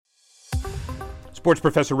Sports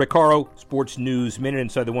Professor Rick Horrow, Sports News Minute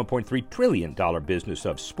inside the $1.3 trillion business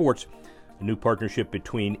of sports. A new partnership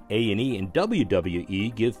between A&E and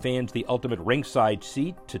WWE give fans the ultimate ringside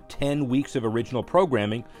seat to 10 weeks of original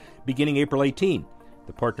programming beginning April 18.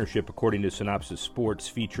 The partnership, according to Synopsis Sports,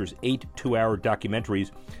 features 8 two-hour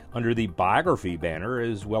documentaries under the Biography banner,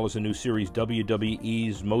 as well as a new series,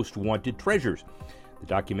 WWE's Most Wanted Treasures.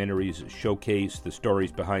 The documentaries showcase the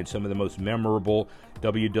stories behind some of the most memorable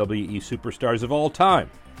WWE superstars of all time.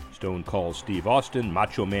 Stone Cold Steve Austin,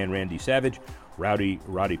 Macho Man Randy Savage, Roddy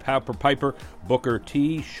Piper, Booker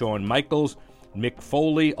T, Shawn Michaels, Mick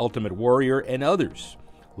Foley, Ultimate Warrior, and others.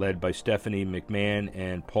 Led by Stephanie McMahon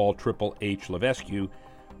and Paul Triple H Levesque,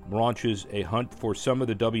 launches a hunt for some of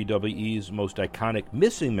the WWE's most iconic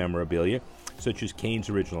missing memorabilia, such as Kane's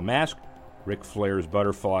original mask, Ric Flair's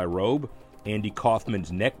butterfly robe, Andy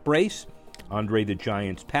Kaufman's neck brace, Andre the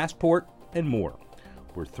Giant's passport, and more.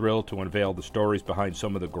 We're thrilled to unveil the stories behind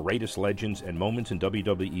some of the greatest legends and moments in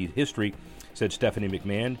WWE history, said Stephanie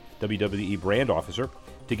McMahon, WWE brand officer.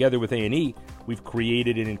 Together with A&E, we've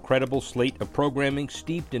created an incredible slate of programming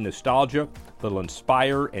steeped in nostalgia that'll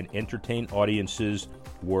inspire and entertain audiences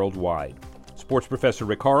worldwide. Sports Professor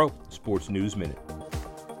Rick Horrow, Sports News Minute.